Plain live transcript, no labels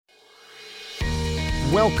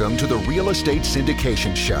Welcome to the Real Estate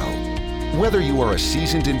Syndication Show. Whether you are a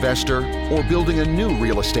seasoned investor or building a new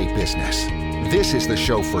real estate business, this is the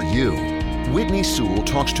show for you. Whitney Sewell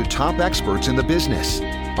talks to top experts in the business.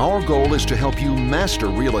 Our goal is to help you master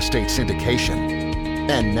real estate syndication.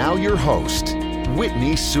 And now your host,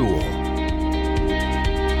 Whitney Sewell.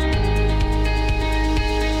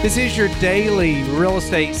 This is your daily real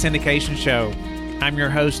estate syndication show. I'm your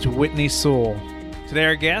host, Whitney Sewell. Today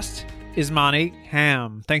our guest is Monick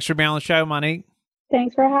Halm. Thanks for being on the show, Monique.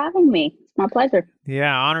 Thanks for having me. It's my pleasure.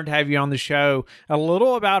 Yeah, honored to have you on the show. A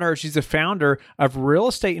little about her. She's the founder of Real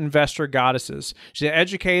Estate Investor Goddesses. She's an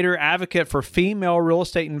educator, advocate for female real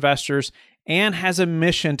estate investors, and has a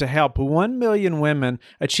mission to help 1 million women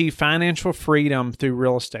achieve financial freedom through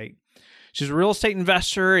real estate. She's a real estate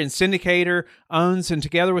investor and syndicator, owns, and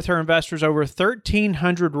together with her investors, over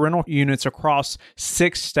 1,300 rental units across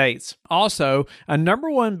 6 states. Also, a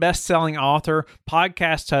 #1 best-selling author,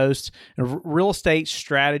 podcast host, and real estate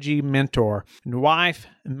strategy mentor, and wife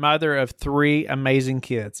and mother of 3 amazing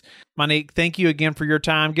kids. Monique, thank you again for your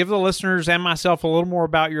time. Give the listeners and myself a little more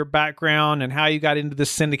about your background and how you got into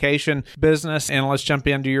this syndication business, and let's jump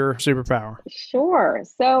into your superpower. Sure.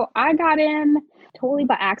 So I got in totally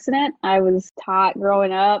by accident. I was taught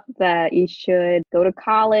growing up that you should go to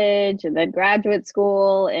college and then graduate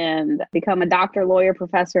school and become a doctor, lawyer,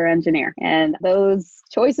 professor, engineer. And those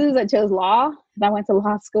choices, I chose law. I went to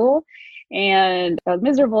law school and I was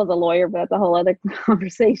miserable as a lawyer, but that's a whole other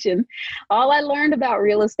conversation. All I learned about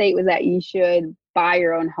real estate was that you should buy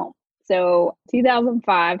your own home. So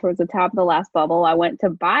 2005, towards the top of the last bubble, I went to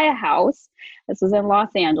buy a house. This was in Los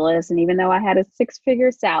Angeles. And even though I had a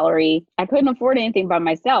 6-figure salary, I couldn't afford anything by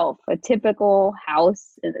myself. A typical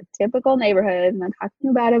house in a typical neighborhood, and I'm talking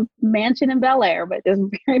about a mansion in Bel Air, but this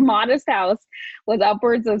very modest house was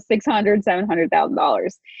upwards of $600,000,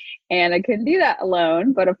 $700,000. And I couldn't do that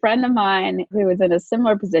alone. But a friend of mine who was in a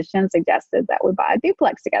similar position suggested that we buy a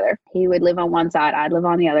duplex together. He would live on one side, I'd live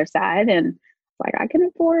on the other side. And like, I can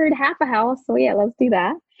afford half a house. So yeah, let's do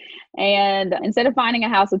that. And instead of finding a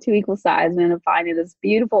house of 2 equal size, we ended up finding this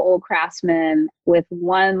beautiful old Craftsman with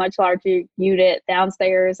one much larger unit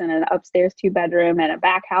downstairs and an upstairs 2-bedroom and a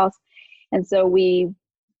back house. And so we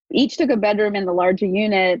each took a bedroom in the larger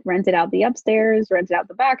unit, rented out the upstairs, rented out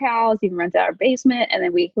the back house, even rented out our basement. And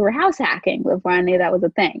then we were house hacking before I knew that was a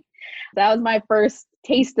thing. That was my first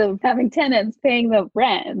taste of having tenants paying the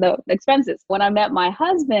rent, the expenses. When I met my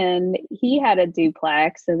husband, he had a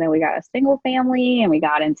duplex, and then we got a single family, and we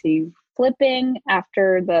got into flipping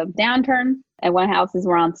after the downturn and when houses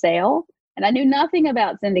were on sale. And I knew nothing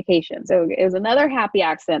about syndication. So it was another happy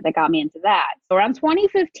accident that got me into that. So around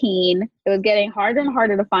 2015, it was getting harder and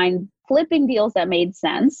harder to find flipping deals that made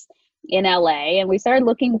sense in LA. And we started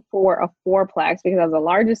looking for a 4-plex because that was the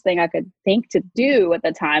largest thing I could think to do at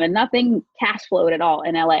the time. And nothing cash flowed at all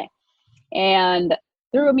in LA. And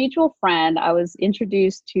through a mutual friend, I was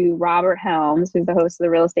introduced to Robert Helms, who's the host of the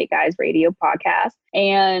Real Estate Guys radio podcast.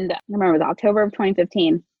 And I remember it was October of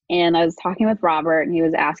 2015. And I was talking with Robert, and he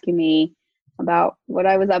was asking me about what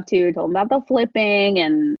I was up to, told him about the flipping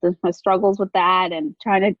and my struggles with that and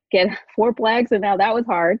trying to get 4-plex and how that was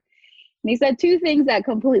hard. And he said 2 things that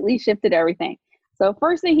completely shifted everything. So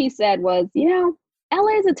first thing he said was,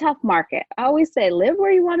 LA is a tough market. I always say, live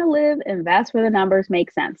where you want to live, invest where the numbers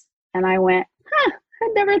make sense. And I went,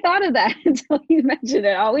 I'd never thought of that until you mentioned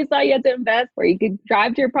it. I always thought you had to invest where you could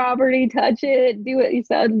drive to your property, touch it, do it. You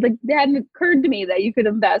said, it hadn't occurred to me that you could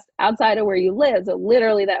invest outside of where you live. So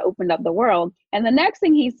literally that opened up the world. And the next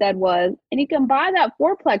thing he said was, and you can buy that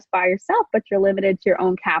 4-plex by yourself, but you're limited to your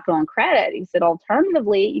own capital and credit. He said,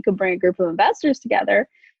 alternatively, you could bring a group of investors together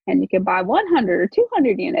and you can buy 100 or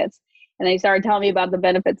 200 units. And they started telling me about the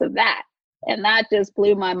benefits of that. And that just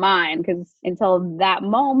blew my mind because until that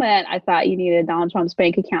moment, I thought you needed Donald Trump's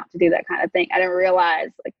bank account to do that kind of thing. I didn't realize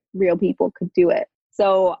like real people could do it.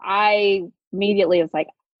 So I immediately was like,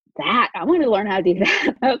 I want to learn how to do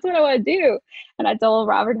that. That's what I want to do. And I told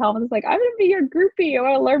Robert Helm, I was like, I'm going to be your groupie. I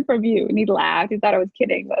want to learn from you. And he laughed. He thought I was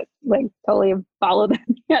kidding, but like totally followed that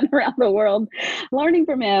man around the world, learning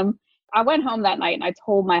from him. I went home that night and I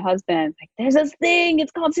told my husband, like, there's this thing,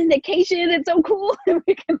 it's called syndication. It's so cool.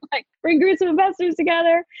 We can like bring groups of investors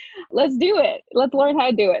together. Let's do it. Let's learn how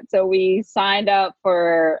to do it. So we signed up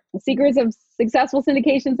for the Secrets of Successful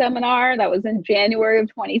Syndication seminar. That was in January of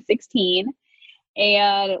 2016.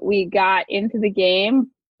 And we got into the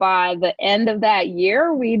game. By the end of that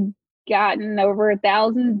year, we'd gotten over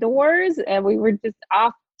 1,000 doors and we were just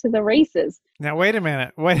off to the races. Now, wait a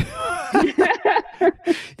minute. Wait.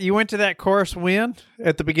 You went to that course when?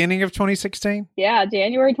 At the beginning of 2016? Yeah,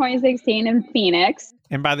 January 2016 in Phoenix.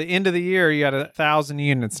 And by the end of the year, you got 1,000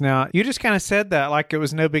 units. Now, you just kind of said that like it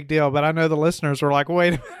was no big deal, but I know the listeners were like,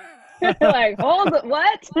 wait a minute. Like, hold it,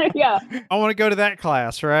 what? Yeah. I want to go to that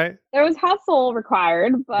class, right? There was hustle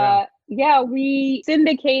required, but we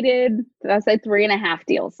syndicated, I said 3.5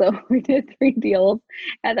 deals. So we did 3 deals,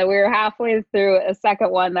 and then we were halfway through a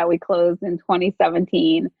second one that we closed in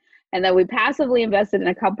 2017. And then we passively invested in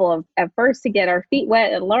a couple at first to get our feet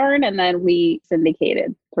wet and learn, and then we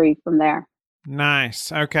syndicated 3 from there.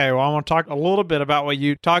 Nice. Okay. Well, I want to talk a little bit about what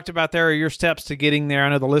you talked about there, your steps to getting there. I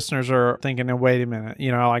know the listeners are thinking, wait a minute,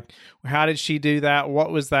 like, how did she do that?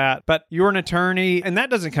 What was that? But you're an attorney, and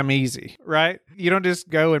that doesn't come easy, right? You don't just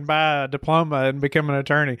go and buy a diploma and become an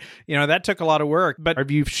attorney. That took a lot of work. But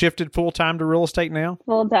have you shifted full-time to real estate now?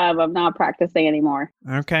 Full-time. I'm not practicing anymore.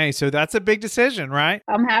 Okay. So that's a big decision, right?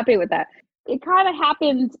 I'm happy with that. It kind of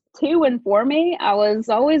happened to and for me. I was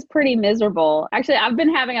always pretty miserable. Actually, I've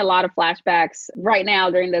been having a lot of flashbacks right now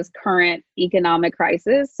during this current economic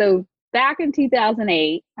crisis. So back in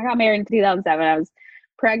 2008, I got married in 2007. I was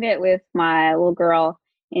pregnant with my little girl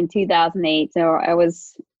in 2008. So I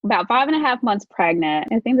was about 5.5 months pregnant.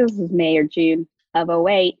 I think this was May or June of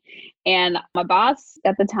 2008. And my boss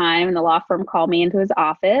at the time in the law firm called me into his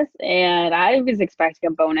office, and I was expecting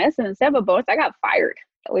a bonus. And instead of a bonus, I got fired,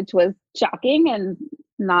 which was shocking and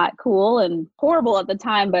not cool and horrible at the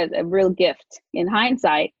time, but a real gift in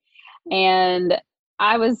hindsight. And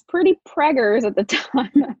I was pretty preggers at the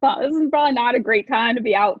time. I thought this is probably not a great time to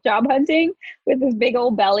be out job hunting with this big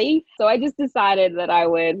old belly. So I just decided that I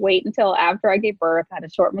would wait until after I gave birth, I had a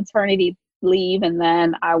short maternity leave, and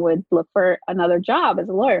then I would look for another job as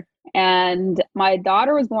a lawyer. And my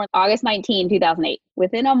daughter was born August 19, 2008.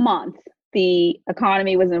 Within a month, the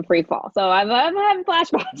economy was in free fall. So I'm having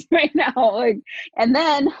flashbacks right now. And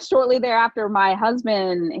then shortly thereafter, my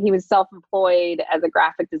husband, he was self-employed as a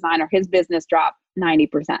graphic designer. His business dropped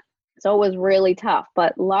 90%. So it was really tough.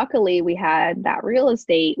 But luckily we had that real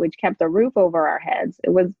estate, which kept a roof over our heads.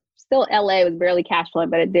 It was still LA, it was barely cash flowing,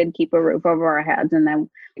 but it did keep a roof over our heads. And then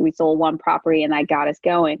we sold one property and that got us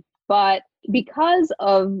going. But because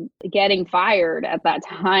of getting fired at that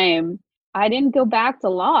time, I didn't go back to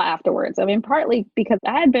law afterwards. I mean, partly because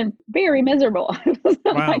I had been very miserable. It wasn't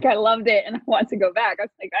like I loved it and I wanted to go back. I was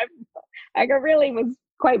like, I really was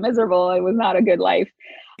quite miserable. It was not a good life.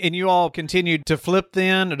 And you all continued to flip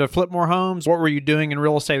then, or to flip more homes? What were you doing in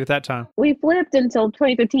real estate at that time? We flipped until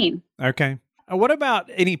 2015. Okay. What about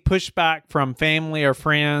any pushback from family or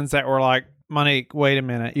friends that were like, Monique, wait a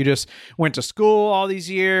minute. You just went to school all these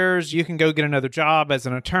years. You can go get another job as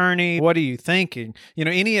an attorney. What are you thinking?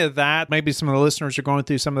 Any of that, maybe some of the listeners are going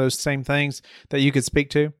through some of those same things that you could speak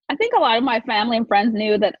to. I think a lot of my family and friends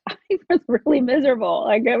knew that I was really miserable.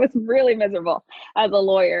 I was really miserable as a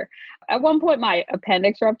lawyer. At one point, my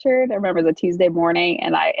appendix ruptured. I remember it was a Tuesday morning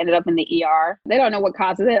and I ended up in the ER. They don't know what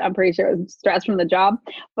causes it. I'm pretty sure it was stress from the job.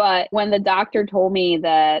 But when the doctor told me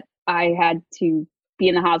that I had to be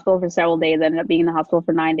in the hospital for several days, I ended up being in the hospital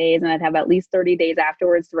for 9 days, and I'd have at least 30 days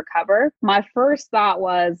afterwards to recover. My first thought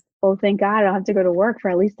was, oh, thank God I don't have to go to work for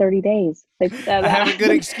at least 30 days. I have a good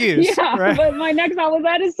excuse. Yeah, right? But my next thought was,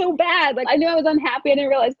 that is so bad. I knew I was unhappy. I didn't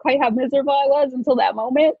realize quite how miserable I was until that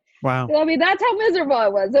moment. Wow. I mean, that's how miserable I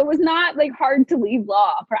was. It was not hard to leave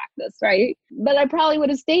law practice, right? But I probably would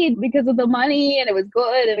have stayed because of the money, and it was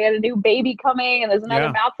good, and we had a new baby coming, and there's another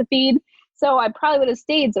mouth to feed. So I probably would have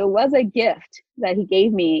stayed. So it was a gift that he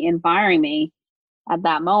gave me in firing me at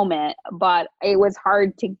that moment. But it was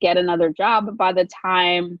hard to get another job. But by the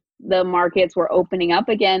time the markets were opening up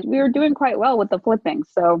again, we were doing quite well with the flipping.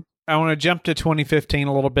 So I want to jump to 2015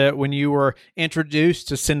 a little bit when you were introduced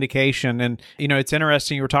to syndication. And, it's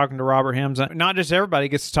interesting. You were talking to Robert Hems. Not just everybody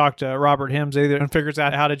gets to talk to Robert Hems either and figures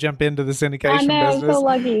out how to jump into the syndication business. I'm so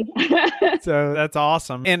lucky. So that's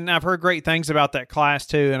awesome. And I've heard great things about that class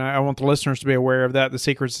too. And I want the listeners to be aware of that, the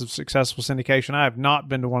secrets of successful syndication. I have not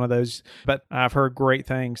been to one of those, but I've heard great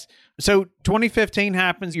things. So 2015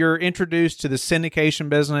 happens. You're introduced to the syndication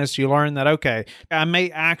business. You learn that, okay, I may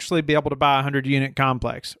actually be able to buy a 100-unit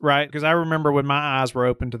complex, right? Because I remember when my eyes were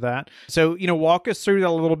open to that. So, walk us through that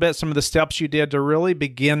a little bit, some of the steps you did to really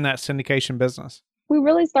begin that syndication business. We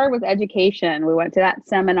really started with education. We went to that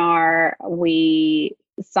seminar. We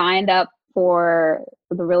signed up for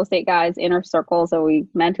the real estate guys inner circle. So we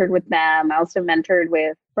mentored with them. I also mentored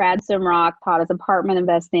with Brad Simrock, taught us apartment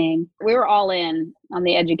investing. We were all in on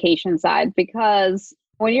the education side because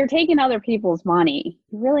when you're taking other people's money,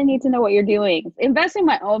 you really need to know what you're doing. Investing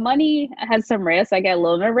my own money has some risk. I get a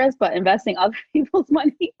little nervous, but investing other people's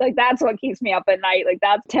money, that's what keeps me up at night.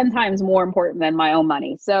 That's 10 times more important than my own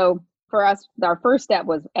money. So for us, our first step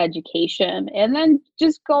was education and then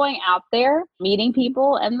just going out there, meeting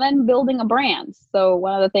people, and then building a brand. So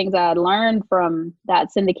one of the things I had learned from that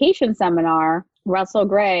syndication seminar, Russell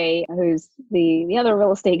Gray, who's the other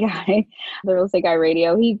real estate guy, the Real Estate Guy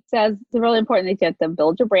Radio, he says it's really important that you have to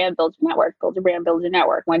build your brand, build your network, build your brand, build your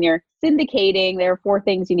network. When you're syndicating, there are 4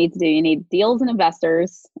 things you need to do. You need deals and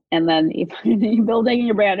investors, and then you're building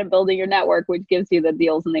your brand and building your network, which gives you the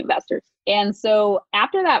deals and the investors. And so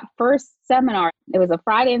after that first seminar, it was a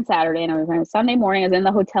Friday and Saturday, and it was on a Sunday morning. I was in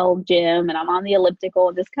the hotel gym and I'm on the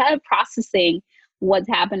elliptical, just kind of processing what's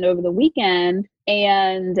happened over the weekend.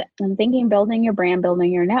 And I'm thinking, building your brand,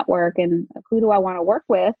 building your network, and who do I want to work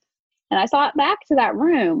with? And I thought back to that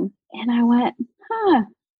room and I went,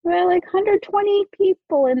 there were like 120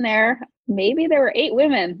 people in there. Maybe there were 8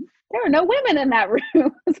 women. There were no women in that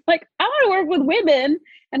room. It's like, I want to work with women,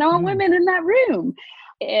 and I want women in that room.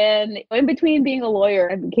 And in between being a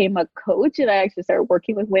lawyer, I became a coach, and I actually started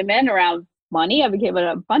working with women around money. I became an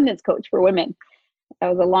abundance coach for women.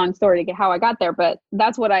 That was a long story to get how I got there, but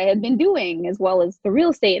that's what I had been doing, as well as the real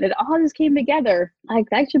estate. And it all just came together. Like,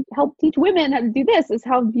 I should help teach women how to do this. This is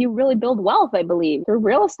how you really build wealth, I believe, through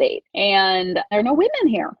real estate. And there are no women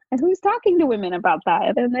here. And who's talking to women about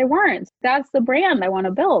that? And they weren't. That's the brand I want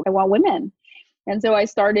to build. I want women. And so I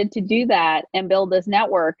started to do that and build this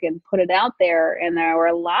network and put it out there. And there were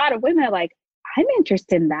a lot of women like, I'm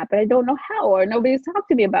interested in that, but I don't know how, or nobody's talked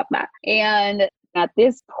to me about that. And at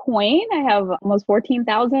this point, I have almost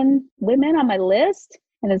 14,000 women on my list,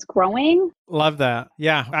 and it's growing. Love that.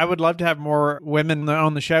 Yeah, I would love to have more women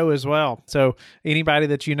on the show as well. So anybody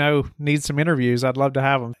that you know needs some interviews, I'd love to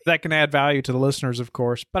have them. That can add value to the listeners, of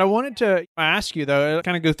course. But I wanted to ask you, though,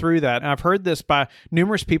 kind of go through that. And I've heard this by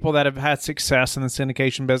numerous people that have had success in the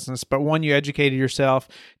syndication business. But 1, you educated yourself.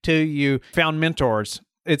 2, you found mentors.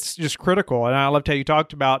 It's just critical. And I loved how you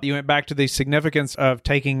talked about, you went back to the significance of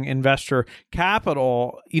taking investor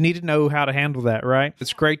capital. You need to know how to handle that, right?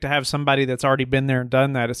 It's great to have somebody that's already been there and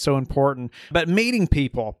done that. It's so important. But meeting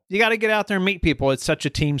people, you got to get out there and meet people. It's such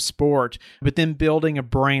a team sport, but then building a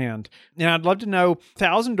brand. And I'd love to know,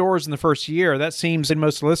 1,000 doors in the first year, that seems, in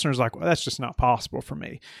most listeners, like, well, that's just not possible for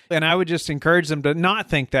me. And I would just encourage them to not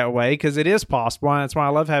think that way, because it is possible. And that's why I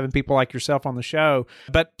love having people like yourself on the show.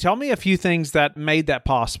 But tell me a few things that made that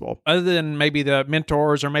possible, other than maybe the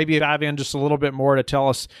mentors, or maybe dive in just a little bit more to tell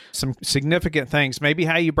us some significant things, maybe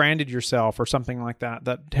how you branded yourself or something like that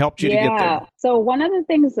helped you to get there. So one of the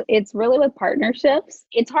things, it's really with partnerships.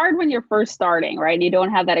 It's hard when you're first starting, right? You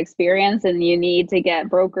don't have that experience, and you need to get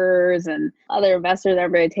brokers and other investors that are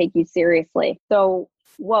going to take you seriously. So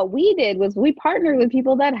what we did was we partnered with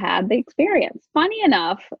people that had the experience. Funny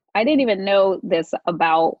enough, I didn't even know this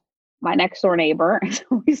about my next door neighbor.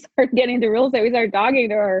 So we started getting into real estate. We started talking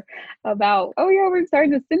to her about, oh yeah, we're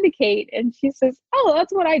starting to syndicate. And she says, oh,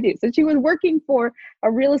 that's what I do. So she was working for a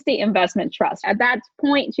real estate investment trust. At that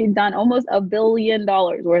point, she'd done almost $1 billion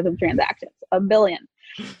worth of transactions, $1 billion.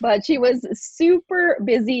 But she was super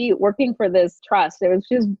busy working for this trust. It was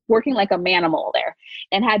just working like a manimal there,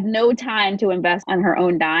 and had no time to invest on her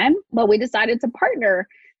own dime. But we decided to partner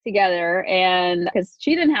together, and because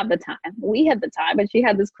she didn't have the time, we had the time, but she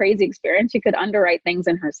had this crazy experience. She could underwrite things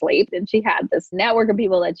in her sleep, and she had this network of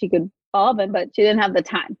people that she could follow in, but she didn't have the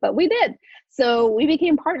time, but we did. So we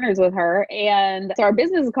became partners with her, and so our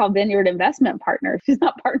business is called Vineyard Investment Partners. She's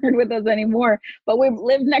not partnered with us anymore, but we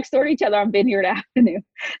lived next door to each other on Vineyard Avenue.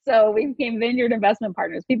 So we became Vineyard Investment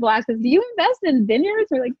Partners. People ask us, do you invest in vineyards?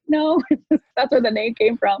 We're like, no, that's where the name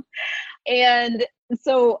came from. And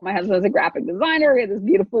so my husband was a graphic designer. We had this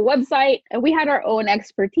beautiful website, and we had our own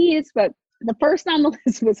expertise, but the first on the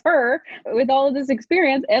list was her with all of this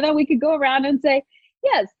experience. And then we could go around and say,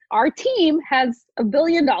 yes, our team has $1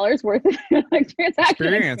 billion worth of like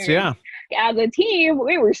transaction experience. Yeah. As a team,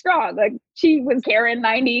 we were strong. Like, she was carrying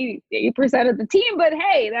 98% of the team, but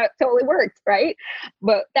hey, that totally worked, right?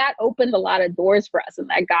 But that opened a lot of doors for us, and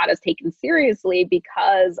that got us taken seriously,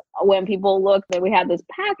 because when people look that we had this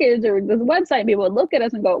package or this website, people would look at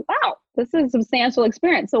us and go, wow, this is a substantial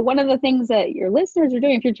experience. So one of the things that your listeners are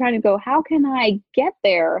doing, if you're trying to go, how can I get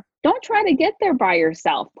there? Don't try to get there by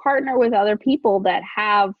yourself. Partner with other people that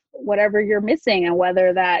have whatever you're missing, and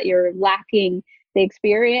whether that you're lacking the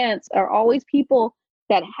experience, are always people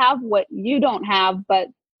that have what you don't have, but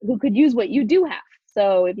who could use what you do have.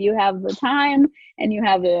 So if you have the time and you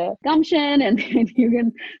have the gumption, and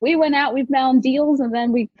we went out, we found deals, and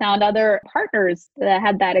then we found other partners that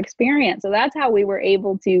had that experience. So that's how we were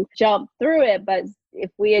able to jump through it. But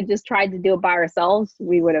if we had just tried to do it by ourselves,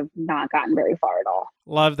 we would have not gotten very far at all.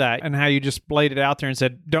 Love that. And how you just laid it out there and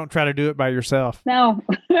said, don't try to do it by yourself. No,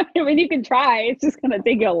 I mean, you can try. It's just going to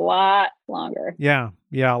take you a lot longer. Yeah,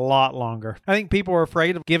 a lot longer. I think people are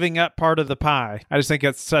afraid of giving up part of the pie. I just think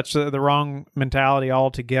it's such the wrong mentality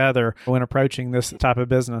altogether when approaching this type of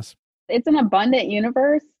business. It's an abundant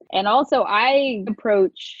universe. And also I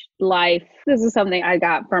approach life. This is something I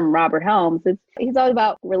got from Robert Helms. He's all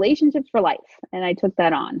about relationships for life. And I took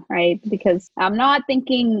that on, right? Because I'm not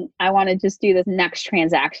thinking I want to just do this next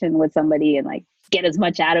transaction with somebody and like get as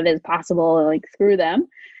much out of it as possible and like screw them.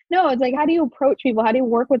 No, it's like, how do you approach people? How do you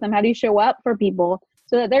work with them? How do you show up for people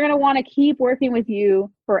so that they're going to want to keep working with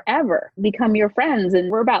you forever, become your friends?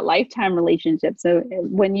 And we're about lifetime relationships. So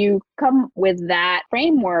when you come with that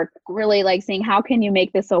framework, really like saying, how can you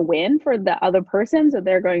make this a win for the other person so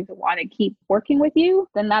they're going to want to keep working with you,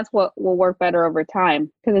 then that's what will work better over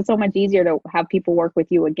time. Because it's so much easier to have people work with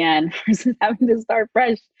you again versus having to start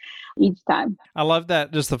fresh each time. I love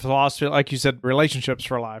that. Just the philosophy, like you said, relationships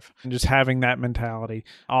for life and just having that mentality.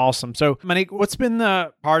 Awesome. So Monique, what's been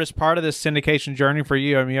the hardest part of this syndication journey for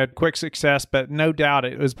you? I mean, you had quick success, but no doubt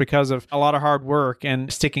it was because of a lot of hard work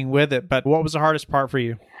and sticking with it. But what was the hardest part for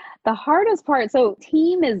you? The hardest part, so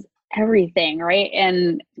team is everything, right?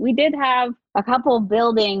 And we did have a couple of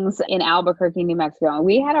buildings in Albuquerque, New Mexico. And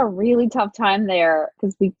we had a really tough time there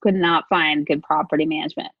because we could not find good property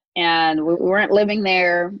management. And we weren't living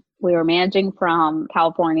there. We were managing from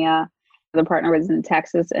California. The partner was in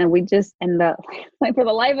Texas. And we just, like for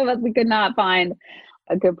the life of us, we could not find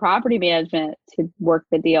a good property management to work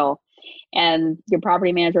the deal. And your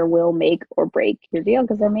property manager will make or break your deal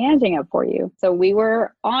because they're managing it for you. So we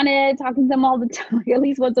were on it, talking to them all the time, at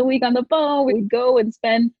least once a week on the phone. We'd go and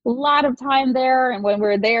spend a lot of time there. And when we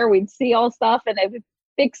were there, we'd see all stuff and it would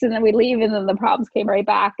fix and then we'd leave and then the problems came right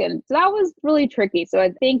back. And so that was really tricky. So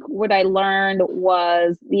I think what I learned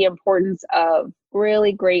was the importance of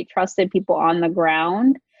really great trusted people on the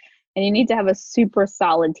ground. And you need to have a super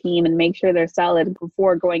solid team and make sure they're solid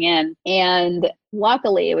before going in. And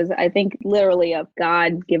luckily, it was, I think, literally a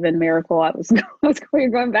God-given miracle. I was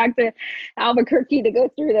going back to Albuquerque to go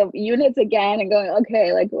through the units again and going,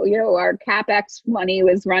 okay, like, our CapEx money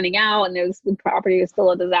was running out and the property was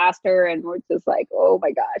still a disaster. And we're just like, oh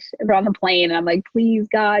my gosh. And we're on the plane and I'm like, please,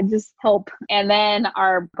 God, just help. And then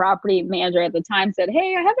our property manager at the time said,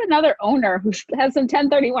 hey, I have another owner who has some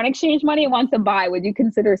 1031 exchange money and wants to buy. Would you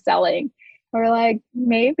consider selling? We're like,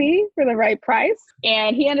 maybe for the right price.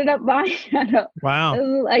 And he ended up buying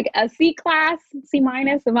wow, like a C class, C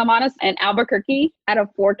minus, if I'm honest, in Albuquerque at a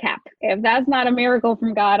 4 cap. If that's not a miracle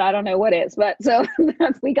from God, I don't know what is. But so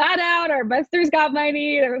we got out, our investors got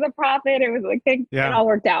money, there was a profit. It was like, it all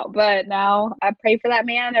worked out. But now I pray for that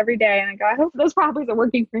man every day. And I go, I hope those properties are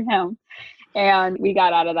working for him. And we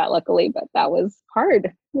got out of that luckily, but that was hard.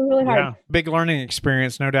 It was really hard. Yeah, big learning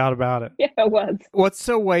experience, no doubt about it. Yeah, it was. What's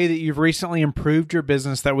the way that you've recently improved your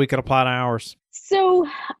business that we could apply to ours? So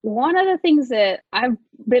one of the things that I've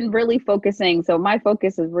been really focusing, so my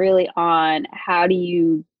focus is really on how do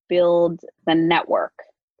you build the network.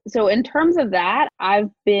 So in terms of that, I've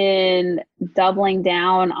been doubling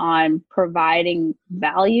down on providing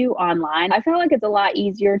value online. I feel like it's a lot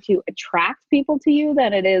easier to attract people to you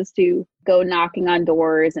than it is to go knocking on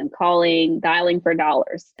doors and calling, dialing for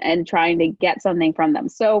dollars and trying to get something from them.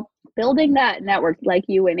 So building that network like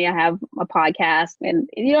you, and I have a podcast and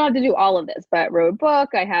you don't have to do all of this, but wrote a book.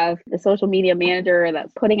 I have the social media manager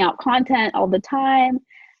that's putting out content all the time.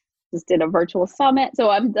 Just did a virtual summit.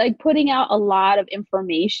 So I'm like putting out a lot of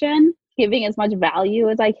information, giving as much value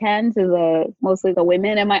as I can to mostly the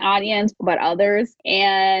women in my audience, but others.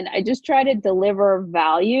 And I just try to deliver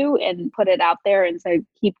value and put it out there. And so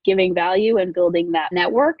keep giving value and building that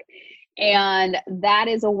network. And that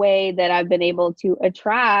is a way that I've been able to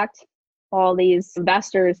attract all these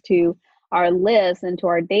investors to our list and to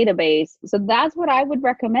our database. So that's what I would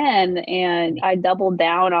recommend. And I doubled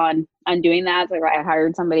down on doing that. So I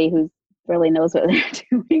hired somebody who really knows what they're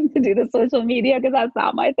doing to do the social media because that's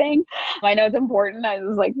not my thing. I know it's important. I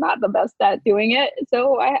was like not the best at doing it.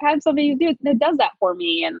 So I have somebody that does that for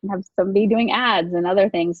me and have somebody doing ads and other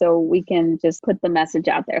things so we can just put the message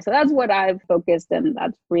out there. So that's what I've focused and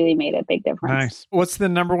that's really made a big difference. Nice. What's the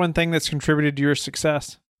number one thing that's contributed to your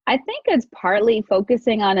success? I think it's partly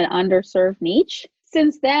focusing on an underserved niche.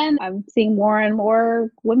 Since then, I'm seeing more and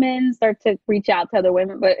more women start to reach out to other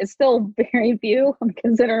women, but it's still very few. I'm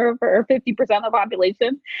considering for 50% of the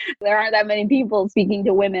population. There aren't that many people speaking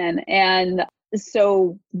to women. And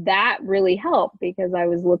so that really helped because I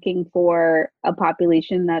was looking for a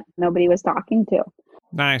population that nobody was talking to.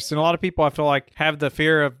 Nice. And a lot of people, I feel like, have the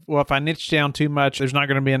fear of, well, if I niche down too much, there's not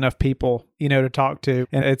going to be enough people, to talk to.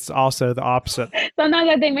 And it's also the opposite. Sometimes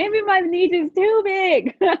I think maybe my niche is too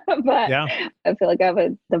big, but Yeah. I feel like I have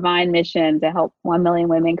a divine mission to help 1 million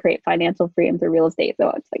women create financial freedom through real estate. So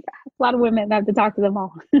it's like a lot of women, I have to talk to them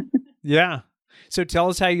all. Yeah. So tell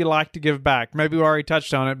us how you like to give back. Maybe we already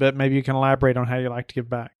touched on it, but maybe you can elaborate on how you like to give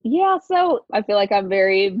back. Yeah, so I feel like I'm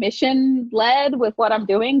very mission led with what I'm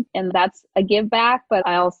doing, and that's a give back, but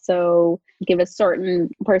I also give a certain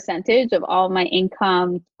percentage of all my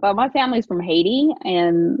income. Well, my family's from Haiti,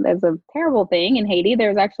 and there's a terrible thing in Haiti.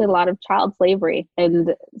 There's actually a lot of child slavery.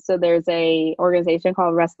 And so there's a organization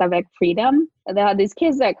called Reste avec Freedom. They have these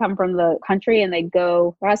kids that come from the country and they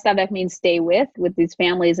go, Reste avec means stay with these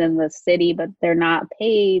families in the city, but they're not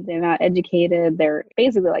paid, they're not educated, they're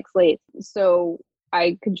basically like slaves. So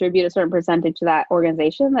I contribute a certain percentage to that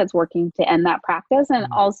organization that's working to end that practice. And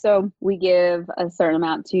also we give a certain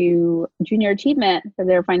amount to junior achievement for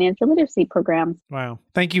their financial literacy programs. Wow.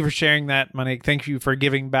 Thank you for sharing that, Monique. Thank you for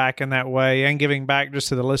giving back in that way and giving back just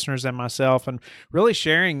to the listeners and myself and really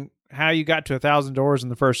sharing how you got to 1,000 doors in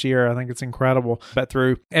the first year. I think it's incredible. But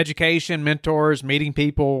through education, mentors, meeting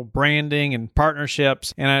people, branding, and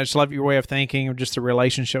partnerships. And I just love your way of thinking of just the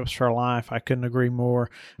relationships for life. I couldn't agree more.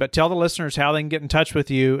 But tell the listeners how they can get in touch with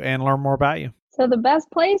you and learn more about you. So the best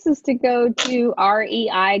place is to go to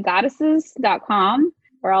reigoddesses.com.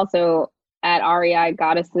 We're also at REI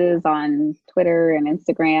Goddesses on Twitter and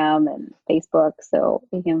Instagram and Facebook. So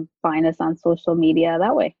you can find us on social media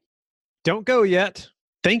that way. Don't go yet.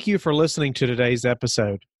 Thank you for listening to today's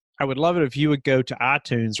episode. I would love it if you would go to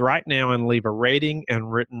iTunes right now and leave a rating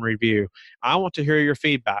and written review. I want to hear your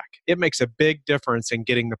feedback. It makes a big difference in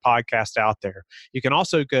getting the podcast out there. You can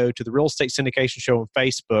also go to the Real Estate Syndication Show on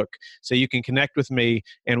Facebook so you can connect with me,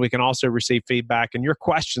 and we can also receive feedback and your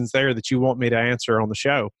questions there that you want me to answer on the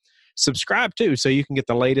show. Subscribe too so you can get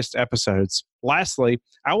the latest episodes. Lastly,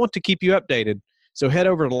 I want to keep you updated. So head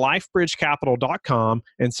over to lifebridgecapital.com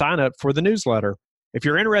and sign up for the newsletter. If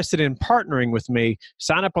you're interested in partnering with me,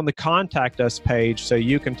 sign up on the Contact Us page so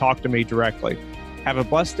you can talk to me directly. Have a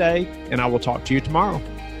blessed day, and I will talk to you tomorrow.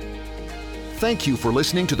 Thank you for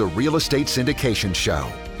listening to the Real Estate Syndication Show,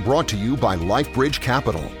 brought to you by LifeBridge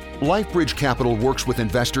Capital. LifeBridge Capital works with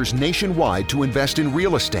investors nationwide to invest in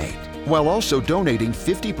real estate, while also donating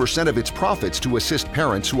 50% of its profits to assist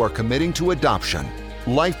parents who are committing to adoption.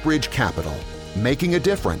 LifeBridge Capital, making a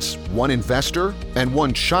difference, one investor and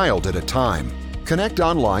one child at a time. Connect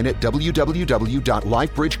online at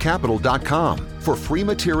www.lifebridgecapital.com for free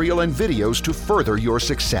material and videos to further your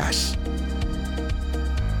success.